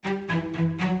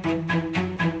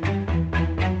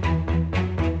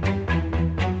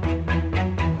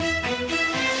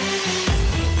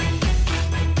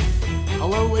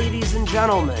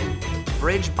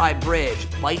bridge by bridge,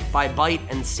 bite by bite,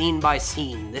 and scene by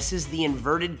scene. This is the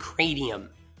Inverted Cranium,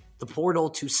 the portal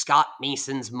to Scott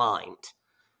Mason's mind.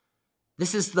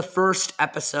 This is the first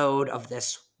episode of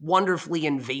this wonderfully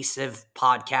invasive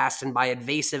podcast, and by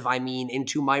invasive, I mean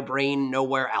into my brain,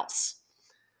 nowhere else.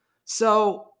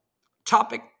 So,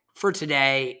 topic for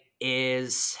today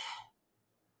is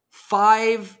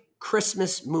 5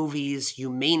 Christmas movies you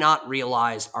may not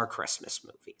realize are Christmas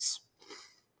movies.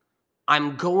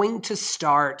 I'm going to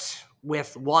start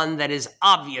with one that is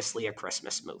obviously a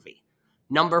Christmas movie.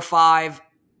 Number 5,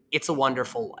 It's a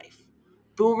Wonderful Life.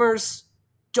 Boomers,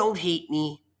 don't hate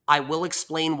me. I will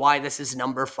explain why this is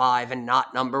number 5 and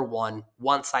not number 1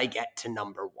 once I get to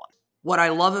number 1. What I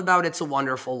love about It's a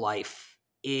Wonderful Life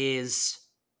is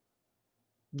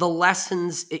the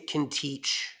lessons it can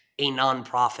teach a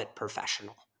nonprofit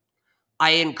professional. I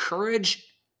encourage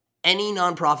any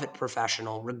nonprofit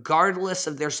professional, regardless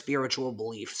of their spiritual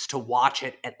beliefs, to watch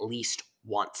it at least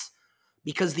once,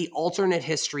 because the alternate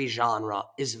history genre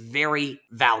is very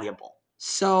valuable.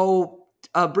 So,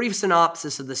 a brief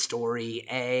synopsis of the story: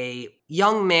 a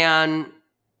young man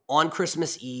on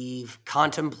Christmas Eve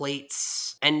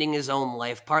contemplates ending his own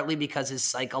life, partly because his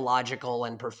psychological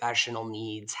and professional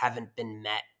needs haven't been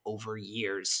met over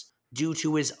years due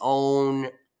to his own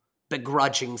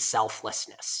begrudging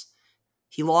selflessness.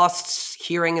 He lost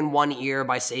hearing in one ear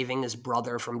by saving his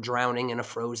brother from drowning in a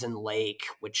frozen lake,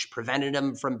 which prevented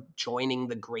him from joining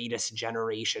the greatest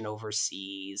generation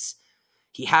overseas.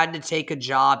 He had to take a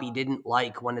job he didn't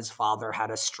like when his father had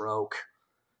a stroke,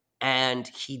 and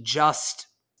he just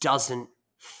doesn't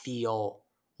feel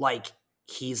like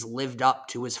he's lived up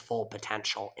to his full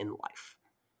potential in life.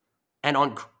 And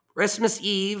on Christmas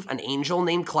Eve, an angel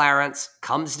named Clarence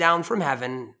comes down from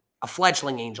heaven, a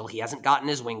fledgling angel, he hasn't gotten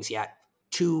his wings yet,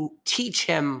 to teach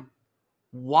him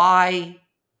why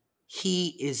he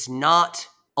is not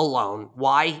alone,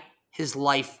 why his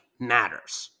life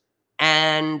matters.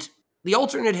 And the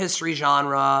alternate history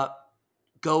genre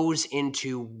goes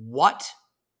into what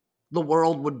the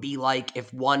world would be like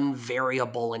if one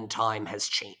variable in time has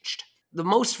changed. The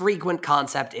most frequent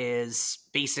concept is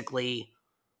basically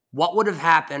what would have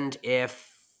happened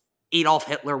if Adolf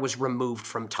Hitler was removed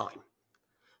from time.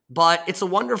 But It's a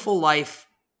Wonderful Life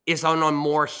is on a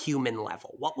more human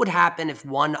level. What would happen if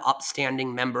one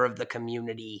upstanding member of the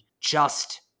community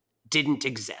just didn't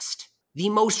exist? The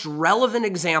most relevant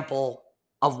example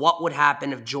of what would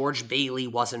happen if George Bailey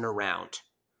wasn't around,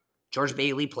 George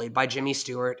Bailey, played by Jimmy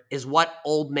Stewart, is what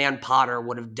Old Man Potter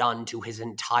would have done to his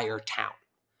entire town.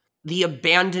 The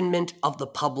abandonment of the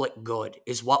public good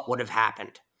is what would have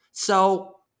happened.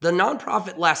 So the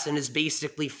nonprofit lesson is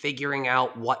basically figuring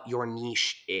out what your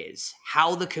niche is,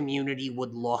 how the community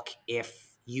would look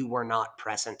if you were not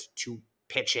present to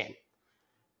pitch in.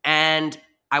 And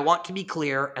I want to be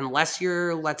clear, unless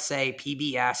you're, let's say,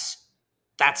 PBS,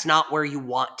 that's not where you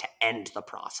want to end the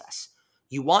process.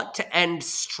 You want to end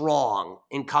strong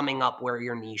in coming up where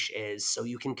your niche is so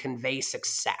you can convey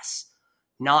success,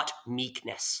 not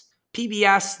meekness.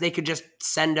 PBS, they could just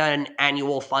send an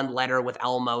annual fund letter with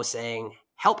Elmo saying,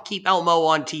 help keep Elmo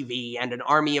on TV, and an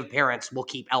army of parents will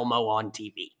keep Elmo on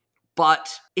TV.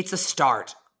 But it's a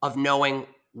start of knowing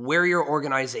where your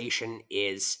organization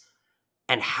is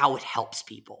and how it helps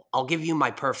people. I'll give you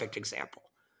my perfect example.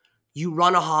 You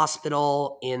run a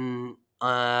hospital in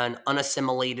an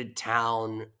unassimilated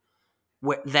town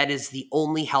that is the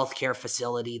only healthcare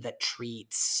facility that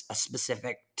treats a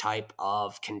specific type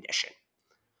of condition.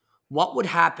 What would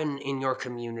happen in your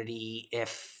community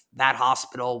if that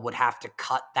hospital would have to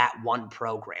cut that one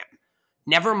program?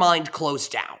 Never mind close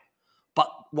down. But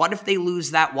what if they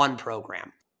lose that one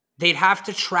program? They'd have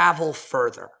to travel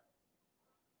further.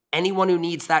 Anyone who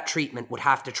needs that treatment would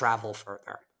have to travel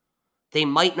further. They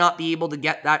might not be able to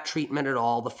get that treatment at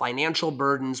all. The financial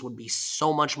burdens would be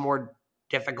so much more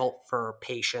difficult for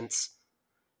patients.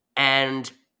 And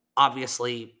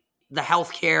obviously, the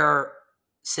healthcare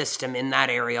system in that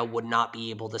area would not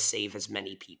be able to save as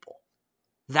many people.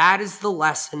 That is the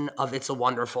lesson of It's a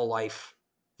Wonderful Life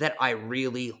that I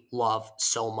really love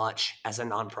so much as a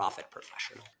nonprofit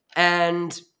professional.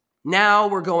 And now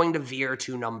we're going to veer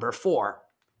to number 4,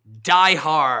 Die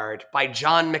Hard by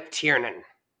John McTiernan.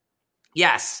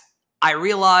 Yes, I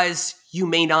realize you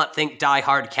may not think Die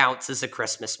Hard counts as a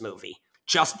Christmas movie.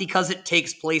 Just because it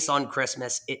takes place on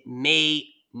Christmas, it may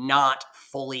not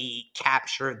fully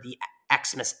capture the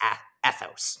Xmas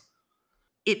ethos.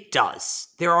 It does.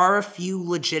 There are a few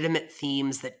legitimate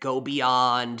themes that go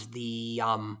beyond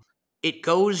it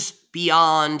goes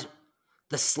beyond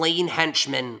the slain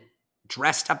henchman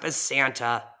dressed up as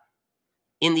Santa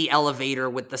in the elevator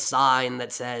with the sign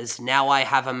that says, "Now I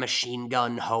have a machine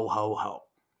gun, ho, ho, ho."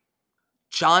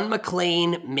 John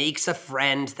McClane makes a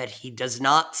friend that he does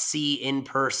not see in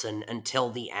person until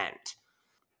the end.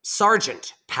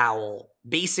 Sergeant Powell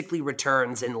basically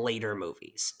returns in later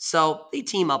movies, so they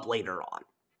team up later on.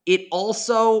 It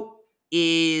also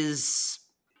is,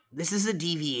 this is a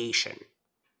deviation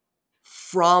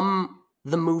from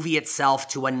the movie itself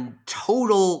to a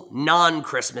total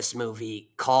non-Christmas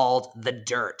movie called The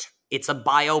Dirt. It's a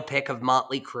biopic of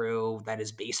Motley Crue that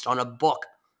is based on a book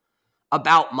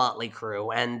about Motley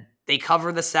Crue, and they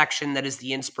cover the section that is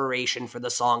the inspiration for the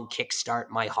song Kickstart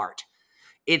My Heart.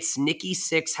 It's Nikki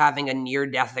Sixx having a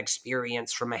near-death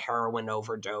experience from a heroin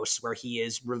overdose where he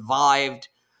is revived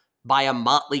by a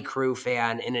Motley Crue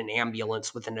fan in an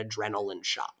ambulance with an adrenaline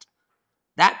shot.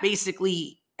 That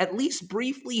basically, at least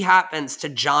briefly, happens to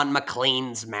John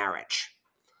McClane's marriage.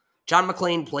 John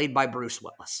McClane, played by Bruce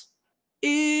Willis.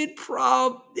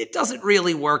 It doesn't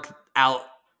really work out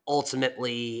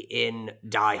ultimately in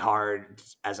Die Hard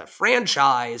as a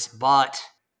franchise, but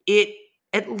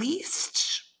at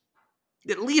least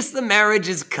the marriage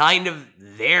is kind of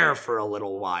there for a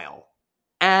little while.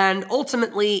 And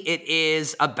ultimately, it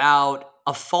is about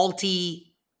a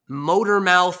faulty,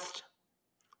 motor-mouthed,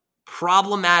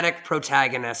 problematic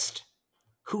protagonist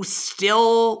who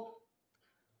still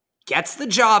gets the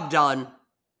job done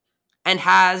and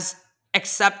has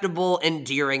acceptable,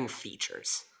 endearing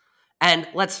features. And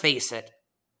let's face it,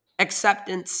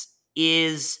 acceptance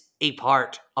is a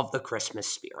part of the Christmas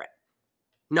spirit.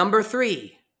 Number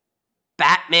 3,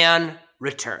 Batman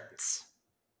Returns.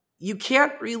 You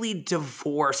can't really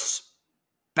divorce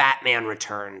Batman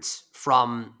Returns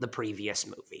from the previous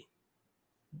movie,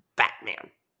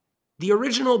 Batman. The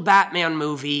original Batman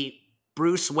movie,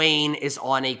 Bruce Wayne is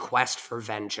on a quest for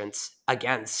vengeance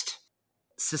against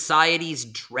society's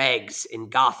dregs in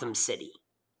Gotham City.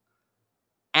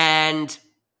 And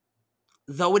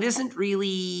though it isn't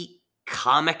really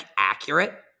comic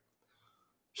accurate,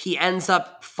 he ends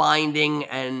up finding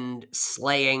and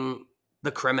slaying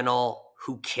the criminal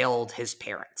who killed his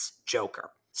parents, Joker.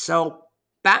 So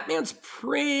Batman's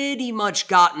pretty much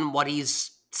gotten what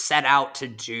he's set out to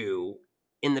do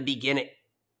in the beginning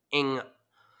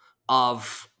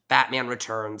of Batman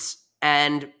Returns.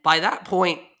 And by that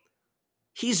point,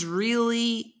 he's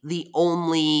really the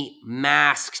only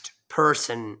masked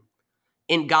person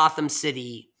in Gotham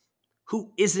City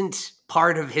who isn't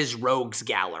part of his rogues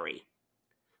gallery.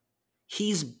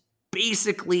 He's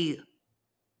basically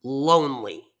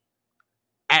lonely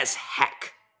as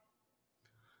heck.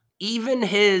 Even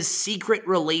his secret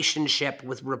relationship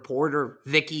with reporter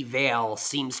Vicky Vale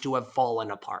seems to have fallen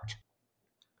apart.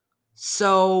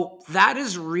 So that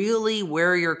is really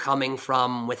where you're coming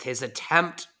from with his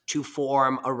attempt to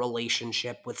form a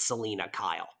relationship with Selina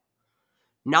Kyle.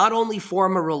 Not only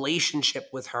form a relationship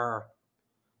with her,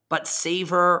 but save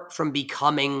her from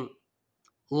becoming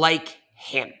like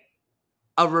him.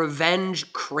 A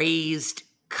revenge-crazed,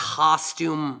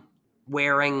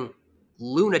 costume-wearing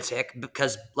lunatic,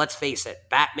 because let's face it,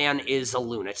 Batman is a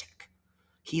lunatic.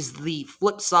 He's the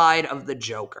flip side of the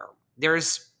Joker.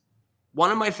 There's one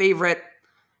of my favorite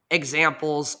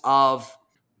examples of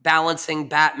balancing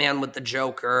Batman with the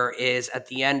Joker is at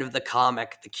the end of the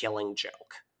comic, The Killing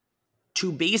Joke.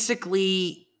 To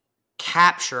basically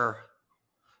capture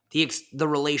the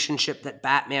relationship that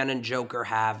Batman and Joker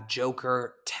have,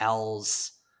 Joker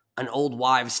tells an old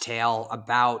wives' tale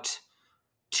about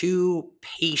 2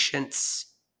 patients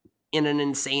in an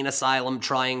insane asylum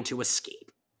trying to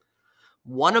escape.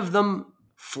 One of them,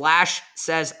 Flash,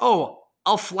 says, "Oh,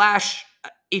 I'll flash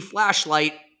a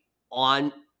flashlight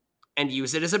on and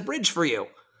use it as a bridge for you."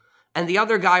 And the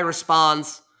other guy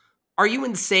responds, "Are you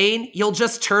insane? You'll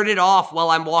just turn it off while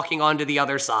I'm walking onto the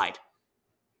other side."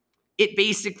 It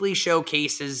basically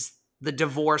showcases the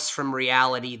divorce from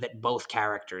reality that both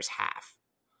characters have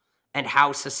and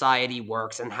how society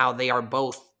works and how they are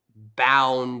both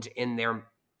bound in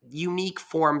their unique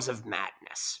forms of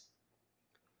madness.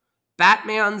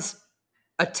 Batman's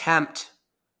attempt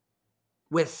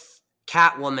with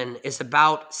Catwoman is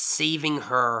about saving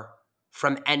her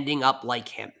from ending up like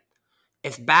him.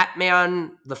 If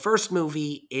Batman, the first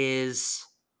movie, is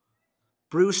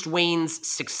Bruce Wayne's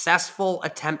successful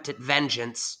attempt at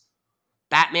vengeance,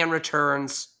 Batman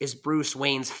Returns is Bruce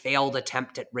Wayne's failed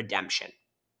attempt at redemption.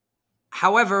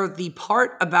 However, the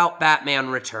part about Batman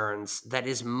Returns that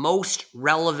is most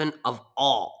relevant of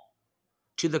all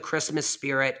to the Christmas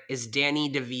spirit is Danny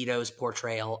DeVito's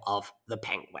portrayal of the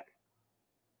Penguin.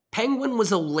 Penguin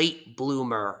was a late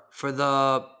bloomer for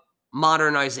the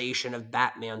modernization of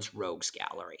Batman's rogues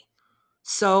gallery.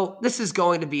 So this is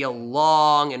going to be a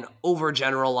long and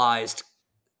overgeneralized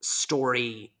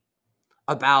story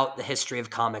about the history of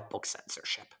comic book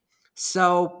censorship.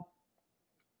 So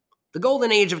the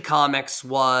golden age of comics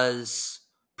was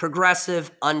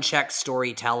progressive, unchecked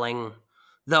storytelling,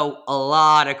 though a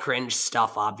lot of cringe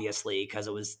stuff, obviously, because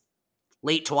it was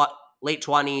late 20s,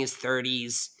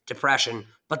 30s, depression,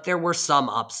 but there were some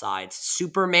upsides.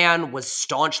 Superman was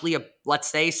staunchly opposed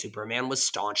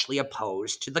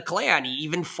to the Klan. He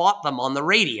even fought them on the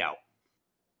radio.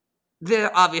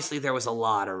 Obviously, there was a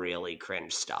lot of really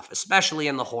cringe stuff, especially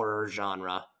in the horror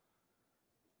genre.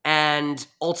 And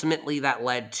ultimately, that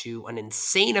led to an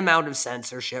insane amount of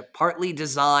censorship, partly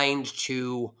designed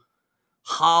to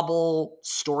hobble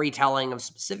storytelling of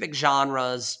specific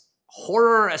genres.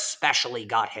 Horror especially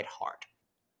got hit hard.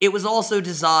 It was also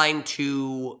designed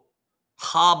to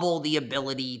hobble the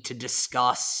ability to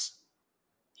discuss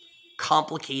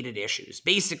complicated issues.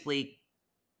 Basically,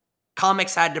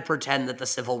 comics had to pretend that the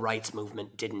civil rights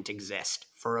movement didn't exist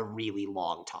for a really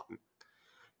long time.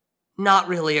 Not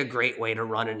really a great way to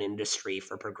run an industry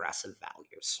for progressive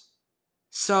values.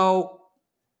 So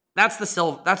that's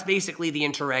basically the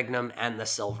interregnum and the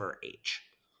Silver Age.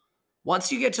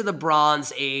 Once you get to the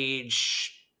Bronze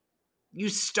Age, you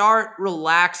start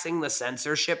relaxing the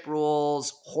censorship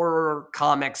rules. Horror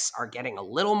comics are getting a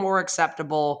little more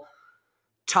acceptable.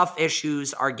 Tough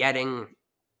issues are getting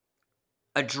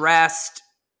addressed.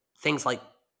 Things like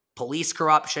police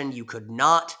corruption. You could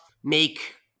not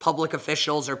make public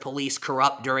officials or police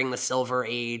corrupt during the Silver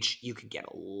Age. You could get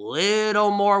a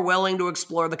little more willing to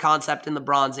explore the concept in the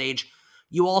Bronze Age.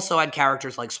 You also had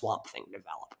characters like Swamp Thing develop.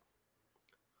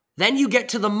 Then you get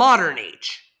to the Modern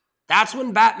Age. That's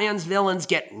when Batman's villains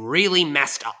get really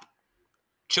messed up.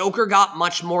 Joker got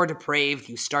much more depraved.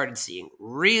 You started seeing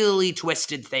really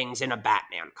twisted things in a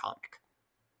Batman comic.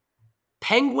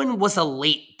 Penguin was a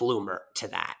late bloomer to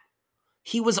that.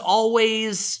 He was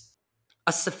always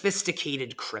a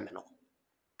sophisticated criminal.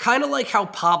 Kind of like how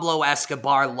Pablo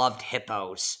Escobar loved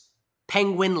hippos,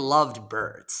 Penguin loved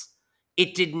birds.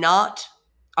 It did not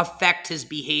affect his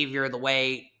behavior the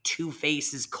way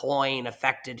Two-Face's coin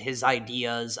affected his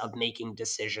ideas of making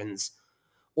decisions,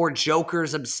 or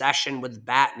Joker's obsession with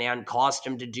Batman caused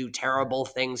him to do terrible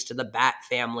things to the Bat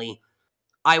family.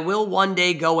 I will one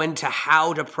day go into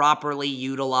how to properly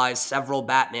utilize several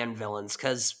Batman villains,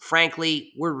 because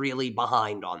frankly, we're really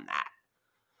behind on that.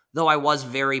 Though I was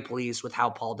very pleased with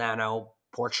how Paul Dano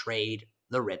portrayed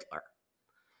the Riddler.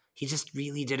 He just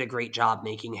really did a great job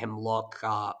making him look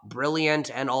brilliant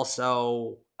and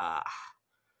also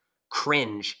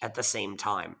cringe at the same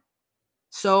time.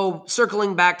 So,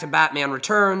 circling back to Batman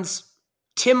Returns,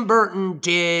 Tim Burton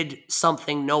did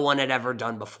something no one had ever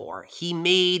done before. He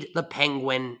made the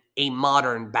Penguin a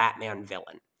modern Batman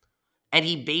villain. And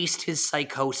he based his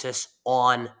psychosis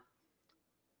on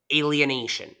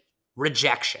alienation,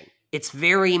 rejection. It's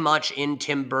very much in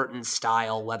Tim Burton's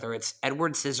style, whether it's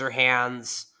Edward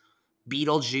Scissorhands,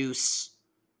 Beetlejuice,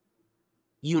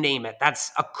 you name it.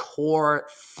 That's a core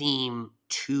theme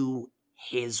to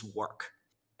his work.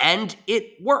 And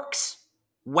it works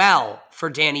well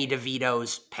for Danny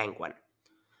DeVito's Penguin.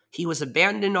 He was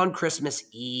abandoned on Christmas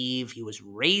Eve. He was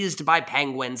raised by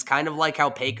penguins, kind of like how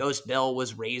Pecos Bill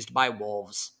was raised by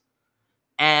wolves.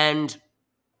 And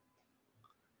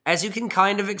as you can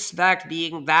kind of expect,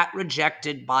 being that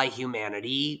rejected by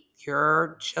humanity,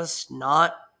 you're just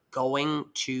not going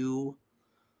to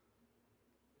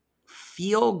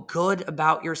feel good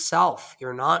about yourself.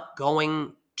 You're not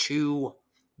going to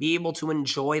be able to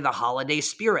enjoy the holiday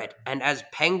spirit. And as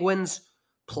Penguin's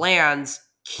plans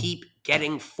keep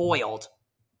getting foiled,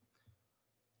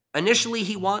 initially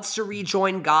he wants to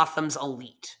rejoin Gotham's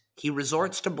elite. He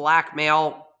resorts to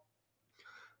blackmail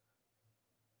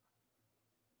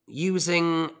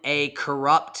using a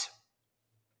corrupt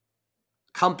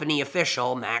company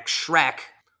official, Max Schreck,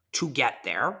 to get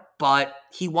there, but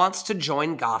he wants to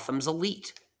join Gotham's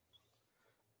elite.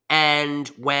 And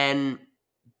when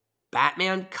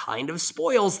Batman kind of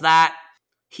spoils that,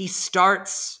 he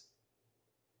starts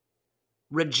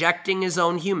rejecting his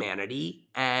own humanity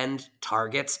and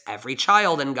targets every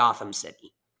child in Gotham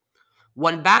City.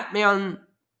 When Batman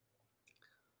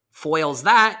foils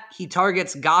that, he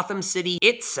targets Gotham City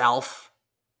itself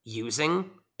using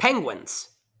penguins.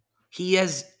 He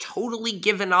has totally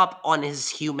given up on his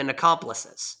human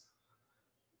accomplices.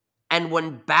 And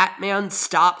when Batman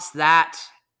stops that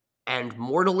and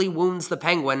mortally wounds the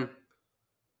Penguin,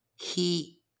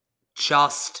 he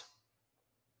just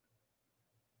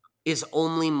is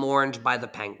only mourned by the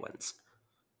Penguins.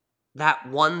 That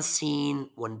one scene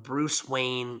when Bruce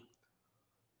Wayne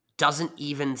doesn't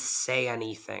even say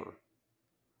anything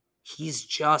he's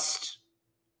just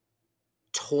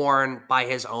torn by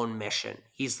his own mission.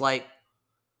 He's like,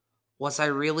 was I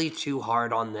really too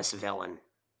hard on this villain?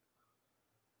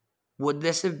 Would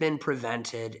this have been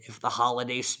prevented if the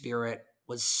holiday spirit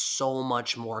was so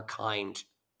much more kind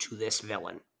to this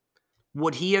villain?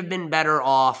 Would he have been better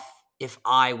off if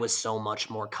I was so much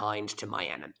more kind to my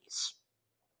enemies?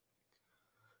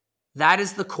 That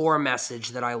is the core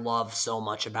message that I love so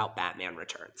much about Batman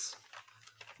Returns.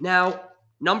 Now,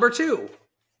 number 2,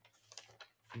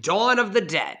 Dawn of the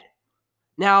Dead.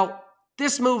 Now,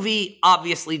 this movie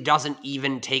obviously doesn't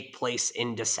even take place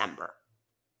in December.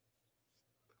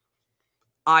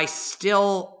 I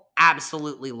still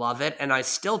absolutely love it, and I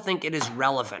still think it is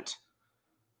relevant.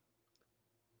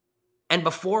 And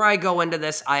before I go into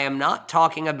this, I am not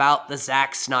talking about the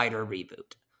Zack Snyder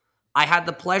reboot. I had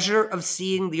the pleasure of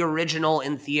seeing the original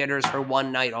in theaters for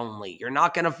one night only. You're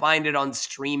not going to find it on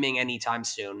streaming anytime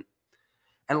soon.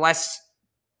 Unless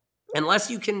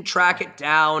you can track it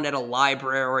down at a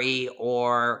library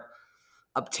or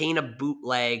obtain a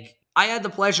bootleg. I had the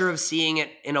pleasure of seeing it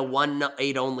in a one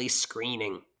night only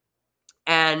screening.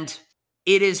 And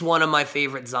it is one of my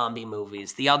favorite zombie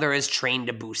movies. The other is Train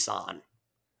to Busan,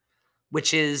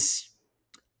 which is,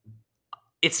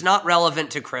 it's not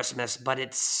relevant to Christmas, but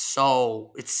it's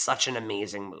such an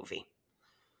amazing movie.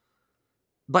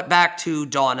 But back to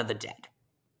Dawn of the Dead.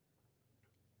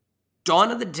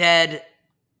 Dawn of the Dead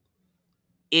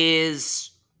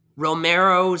is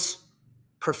Romero's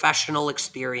professional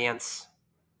experience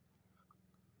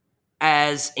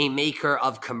as a maker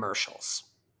of commercials.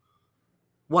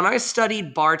 When I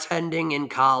studied bartending in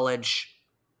college,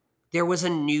 there was a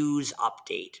news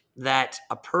update that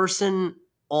a person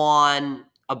on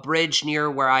a bridge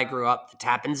near where I grew up, the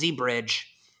Tappan Zee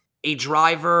Bridge, a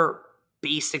driver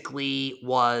basically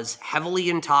was heavily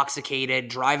intoxicated,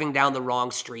 driving down the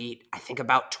wrong street. I think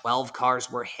about 12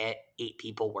 cars were hit, 8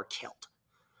 people were killed.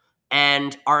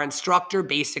 And our instructor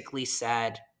basically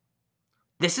said,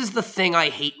 this is the thing I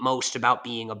hate most about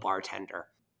being a bartender.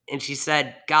 And she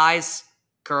said, guys,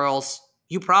 girls,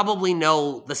 you probably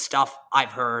know the stuff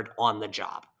I've heard on the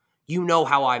job. You know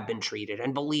how I've been treated.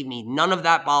 And believe me, none of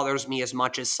that bothers me as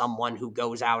much as someone who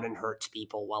goes out and hurts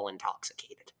people while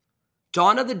intoxicated.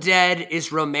 Dawn of the Dead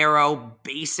is Romero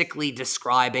basically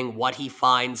describing what he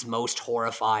finds most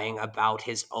horrifying about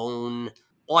his own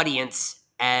audience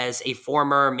as a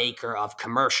former maker of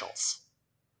commercials.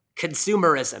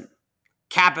 Consumerism,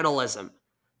 capitalism,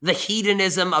 the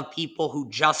hedonism of people who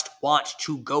just want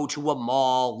to go to a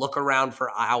mall, look around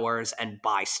for hours, and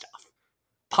buy stuff.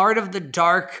 Part of the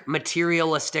dark,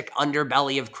 materialistic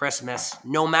underbelly of Christmas,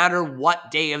 no matter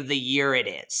what day of the year it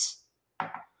is.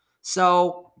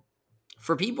 So,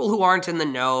 for people who aren't in the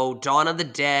know, Dawn of the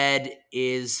Dead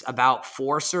is about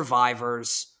 4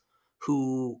 survivors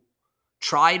who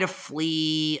try to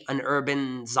flee an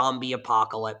urban zombie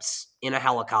apocalypse in a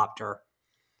helicopter.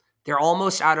 They're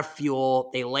almost out of fuel.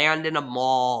 They land in a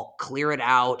mall, clear it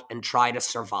out, and try to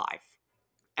survive.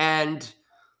 And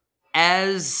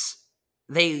as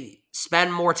they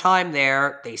spend more time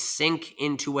there, they sink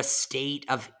into a state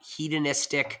of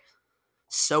hedonistic,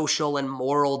 social, and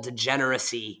moral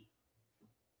degeneracy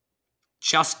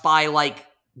just by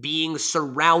being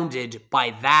surrounded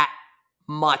by that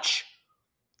much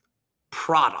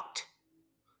product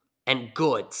and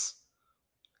goods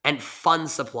and fun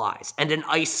supplies and an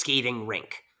ice skating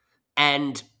rink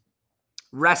and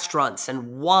restaurants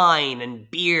and wine and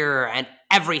beer and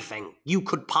everything you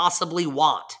could possibly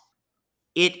want.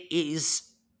 It is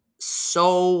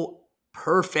so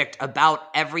perfect about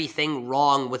everything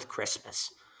wrong with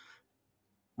Christmas.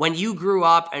 When you grew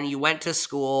up and you went to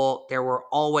school, there were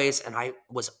always, and I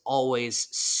was always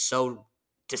so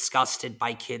disgusted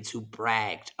by kids who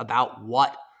bragged about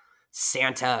what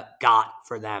Santa got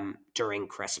for them during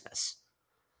Christmas.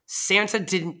 Santa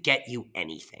didn't get you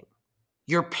anything.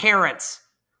 Your parents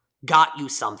got you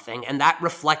something, and that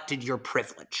reflected your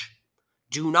privilege.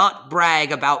 Do not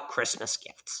brag about Christmas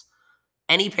gifts.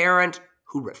 Any parent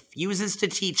who refuses to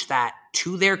teach that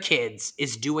to their kids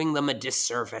is doing them a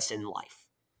disservice in life.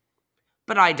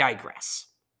 But I digress.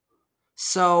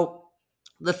 So,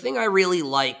 the thing I really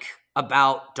like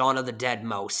about Dawn of the Dead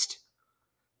most,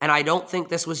 and I don't think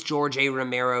this was George A.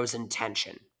 Romero's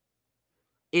intention,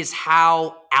 is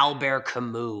how Albert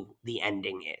Camus the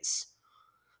ending is.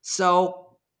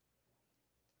 So,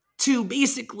 to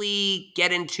basically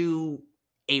get into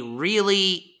a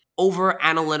really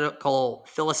over-analytical,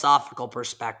 philosophical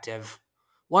perspective,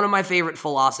 one of my favorite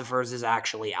philosophers is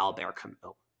actually Albert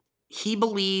Camus. He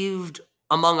believed,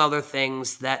 among other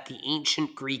things, that the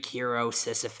ancient Greek hero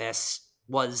Sisyphus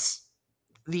was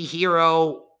the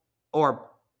hero, or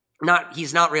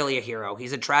he's not really a hero.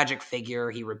 He's a tragic figure.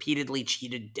 He repeatedly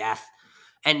cheated death.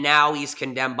 And now he's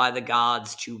condemned by the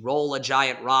gods to roll a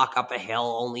giant rock up a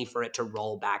hill only for it to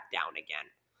roll back down again.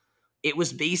 It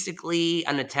was basically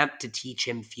an attempt to teach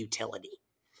him futility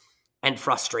and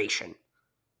frustration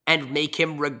and make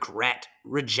him regret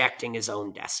rejecting his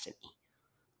own destiny.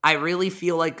 I really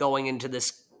feel like going into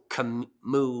this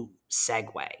Camus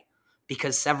segue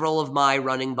because several of my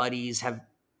running buddies have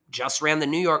just ran the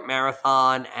New York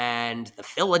Marathon and the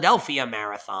Philadelphia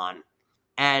Marathon.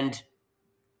 And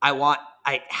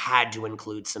I had to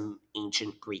include some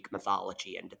ancient Greek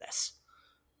mythology into this.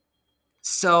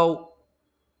 So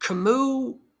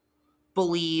Camus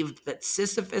believed that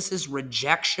Sisyphus's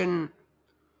rejection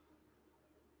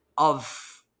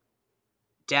of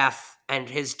death and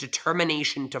his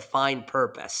determination to find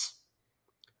purpose,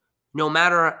 no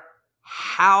matter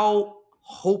how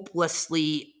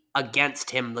hopelessly against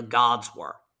him the gods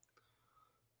were,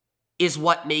 is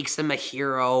what makes him a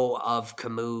hero of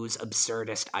Camus'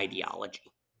 absurdist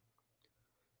ideology.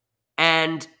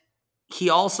 And he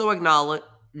also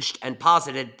acknowledged and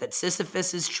posited that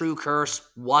Sisyphus's true curse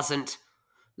wasn't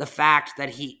the fact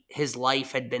that his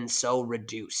life had been so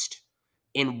reduced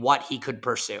in what he could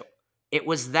pursue. It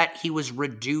was that he was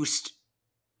reduced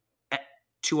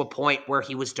to a point where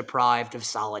he was deprived of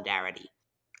solidarity.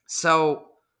 So,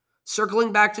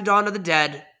 circling back to Dawn of the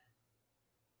Dead,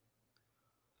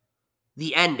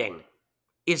 the ending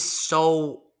is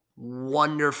so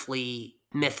wonderfully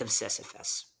Myth of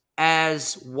Sisyphus.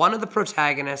 As one of the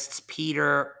protagonists,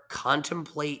 Peter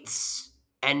contemplates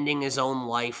ending his own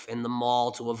life in the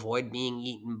mall to avoid being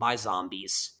eaten by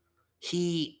zombies,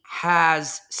 he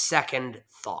has second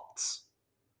thoughts.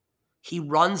 He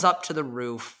runs up to the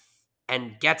roof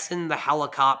and gets in the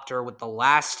helicopter with the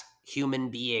last human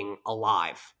being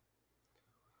alive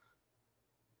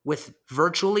with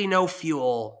virtually no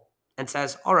fuel and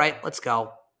says, "All right, let's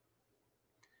go."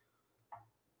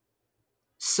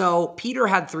 So Peter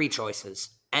had three choices: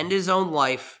 end his own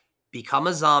life, become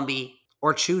a zombie,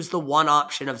 or choose the one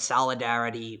option of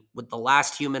solidarity with the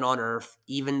last human on Earth,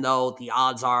 even though the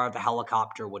odds are the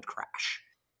helicopter would crash.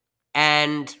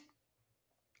 And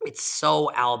it's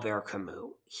so Albert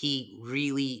Camus. He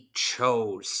really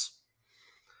chose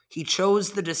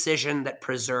the decision that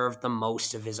preserved the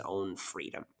most of his own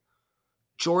freedom.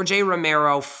 George A.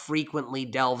 Romero frequently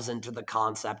delves into the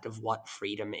concept of what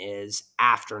freedom is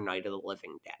after Night of the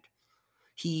Living Dead.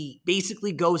 He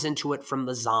basically goes into it from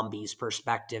the zombies'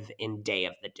 perspective in Day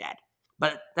of the Dead.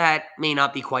 But that may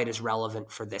not be quite as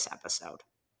relevant for this episode.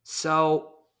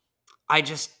 So I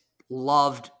just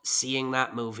loved seeing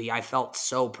that movie. I felt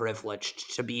so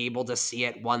privileged to be able to see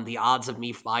it when the odds of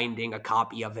me finding a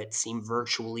copy of it seem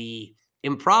virtually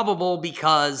improbable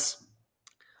because,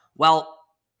 well,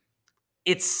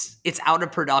 it's out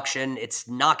of production. It's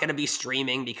not going to be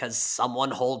streaming because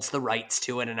someone holds the rights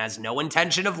to it and has no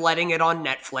intention of letting it on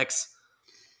Netflix.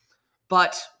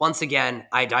 But once again,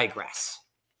 I digress.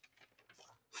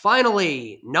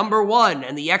 Finally, number one,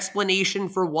 and the explanation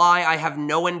for why I have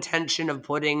no intention of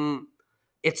putting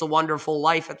It's a Wonderful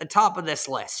Life at the top of this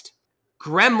list.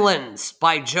 Gremlins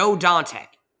by Joe Dante.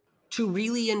 To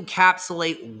really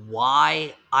encapsulate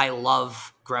why I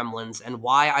love Gremlins and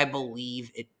why I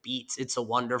believe it beats It's a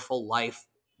Wonderful Life.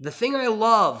 The thing I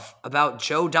love about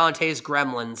Joe Dante's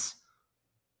Gremlins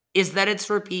is that it's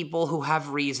for people who have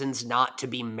reasons not to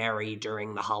be merry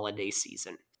during the holiday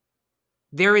season.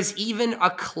 There is even a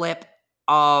clip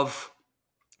of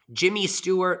Jimmy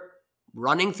Stewart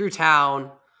running through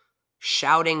town,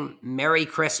 shouting Merry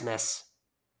Christmas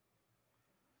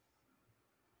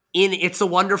in It's a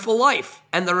Wonderful Life.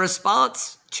 And the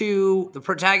response to the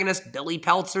protagonist, Billy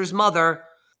Peltzer's mother,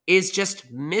 is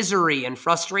just misery and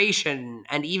frustration,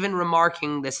 and even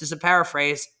remarking, this is a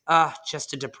paraphrase,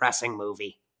 just a depressing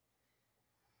movie.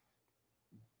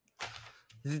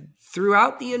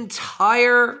 Throughout the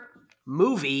entire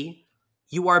movie,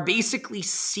 you are basically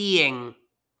seeing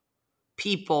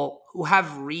people who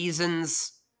have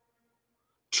reasons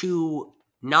to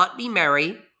not be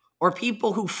merry, or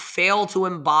people who fail to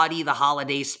embody the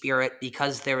holiday spirit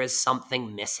because there is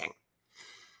something missing.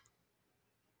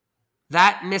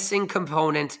 That missing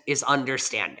component is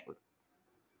understanding.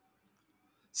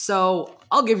 So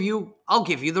I'll give you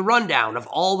the rundown of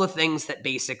all the things that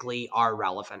basically are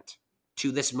relevant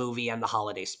to this movie and the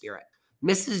holiday spirit.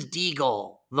 Mrs.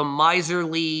 Deagle, the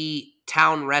miserly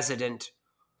town resident,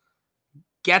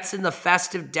 gets in the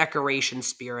festive decoration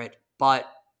spirit,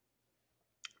 but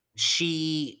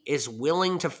she is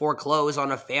willing to foreclose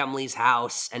on a family's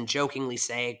house and jokingly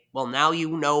say, well, now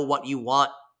you know what you want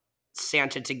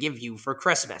Santa to give you for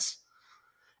Christmas.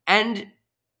 And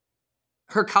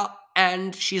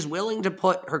And she's willing to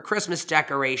put her Christmas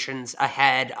decorations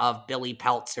ahead of Billy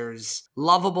Peltzer's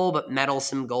lovable but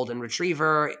meddlesome golden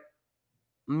retriever,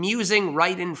 musing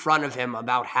right in front of him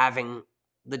about having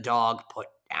the dog put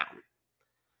down.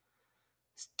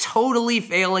 Totally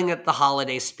failing at the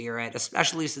holiday spirit,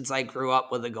 especially since I grew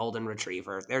up with a golden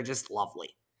retriever. They're just lovely.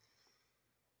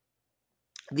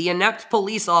 The inept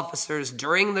police officers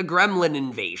during the gremlin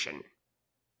invasion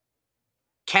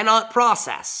cannot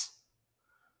process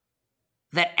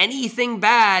that anything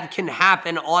bad can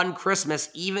happen on Christmas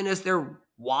even as they're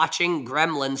watching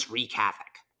gremlins wreak havoc.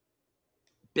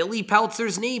 Billy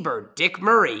Peltzer's neighbor, Dick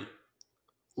Murray,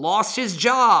 lost his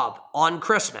job on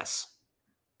Christmas.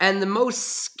 And the most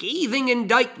scathing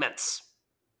indictments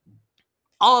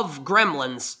of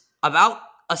gremlins about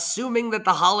assuming that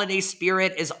the holiday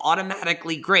spirit is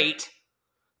automatically great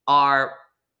are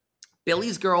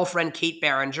Billy's girlfriend, Kate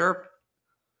Barringer,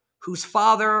 whose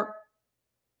father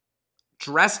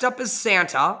dressed up as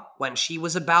Santa when she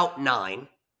was about 9,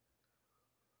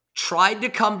 tried to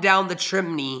come down the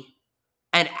chimney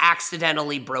and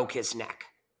accidentally broke his neck.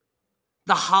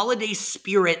 The holiday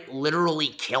spirit literally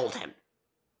killed him.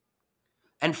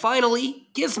 And finally,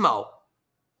 Gizmo,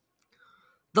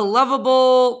 the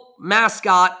lovable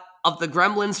mascot of the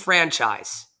Gremlins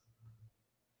franchise,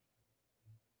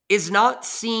 is not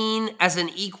seen as an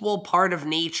equal part of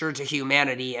nature to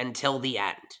humanity until the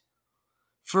end.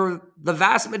 For the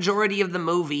vast majority of the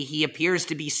movie, he appears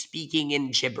to be speaking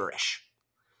in gibberish.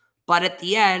 But at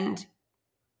the end,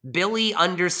 Billy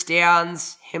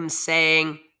understands him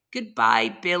saying,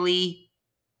 "Goodbye, Billy."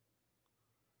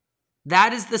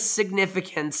 That is the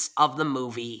significance of the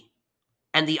movie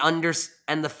and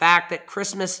the fact that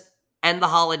Christmas and the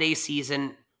holiday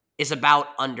season is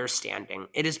about understanding.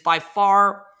 It is by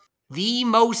far the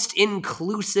most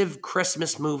inclusive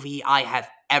Christmas movie I have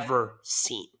ever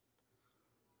seen.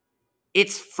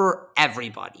 It's for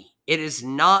everybody. It is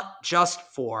not just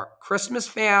for Christmas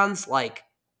fans like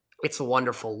It's a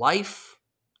Wonderful Life.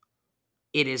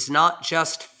 It is not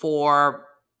just for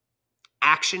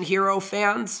action hero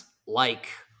fans like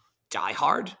Die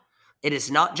Hard. It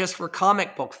is not just for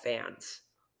comic book fans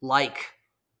like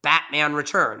Batman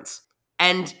Returns.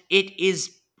 And it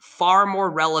is far more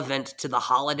relevant to the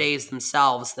holidays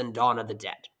themselves than Dawn of the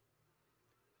Dead.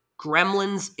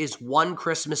 Gremlins is one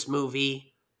Christmas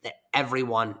movie that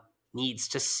everyone needs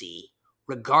to see,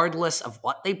 regardless of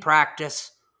what they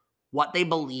practice, what they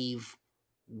believe,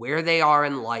 where they are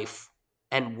in life,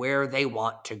 and where they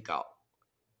want to go.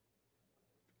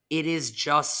 It is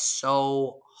just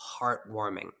so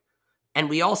heartwarming. And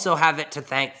we also have it to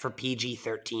thank for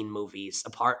PG-13 movies,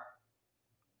 apart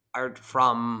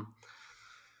from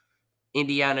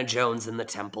Indiana Jones and the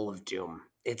Temple of Doom.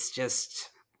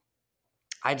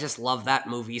 I just love that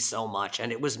movie so much,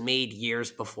 and it was made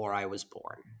years before I was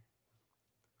born.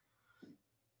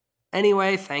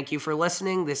 Anyway, thank you for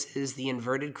listening. This is The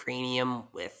Inverted Cranium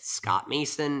with Scott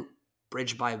Mason,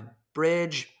 bridge by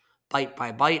bridge, bite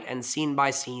by bite, and scene by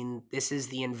scene. This is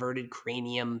The Inverted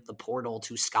Cranium, the portal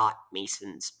to Scott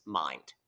Mason's mind.